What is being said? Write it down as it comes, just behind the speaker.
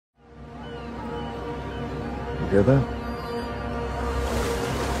Hear that?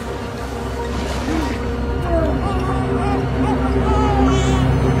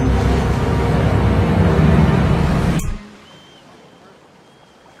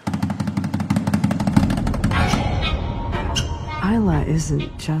 Isla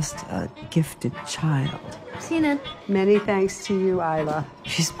isn't just a gifted child. Seen it. Many thanks to you, Isla.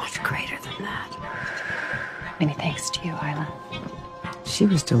 She's much greater than that. Many thanks to you, Isla. She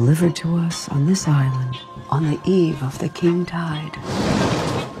was delivered to us on this island on the eve of the king tide.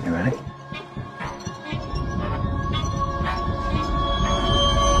 You ready?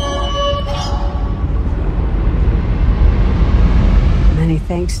 Many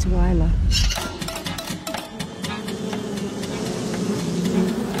thanks to Isla.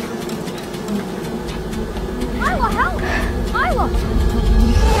 Isla, help! Isla!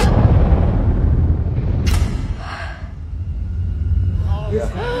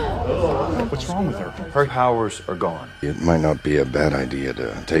 What's wrong with her? Her powers are gone. It might not be a bad idea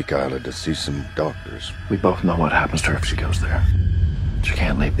to take Isla to see some doctors. We both know what happens to her if she goes there. She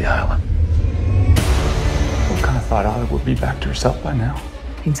can't leave the island. What kind of thought Lara would be back to herself by now?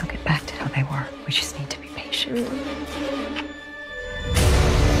 Things will get back to how they were. We just need to be patient.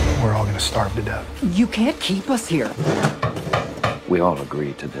 We're all gonna starve to death. You can't keep us here. We all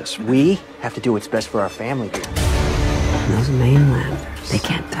agreed to this. We have to do what's best for our family here. Those mainlanders, they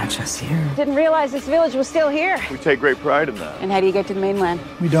can't touch us here. Didn't realize this village was still here. We take great pride in that. And how do you get to the mainland?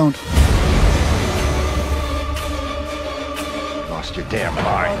 We don't. Lost your damn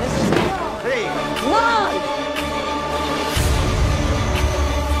mind.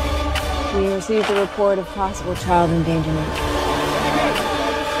 We received a report of possible child endangerment.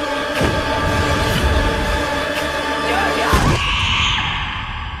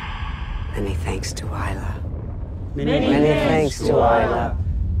 Many thanks to Isla. Many thanks to Isla.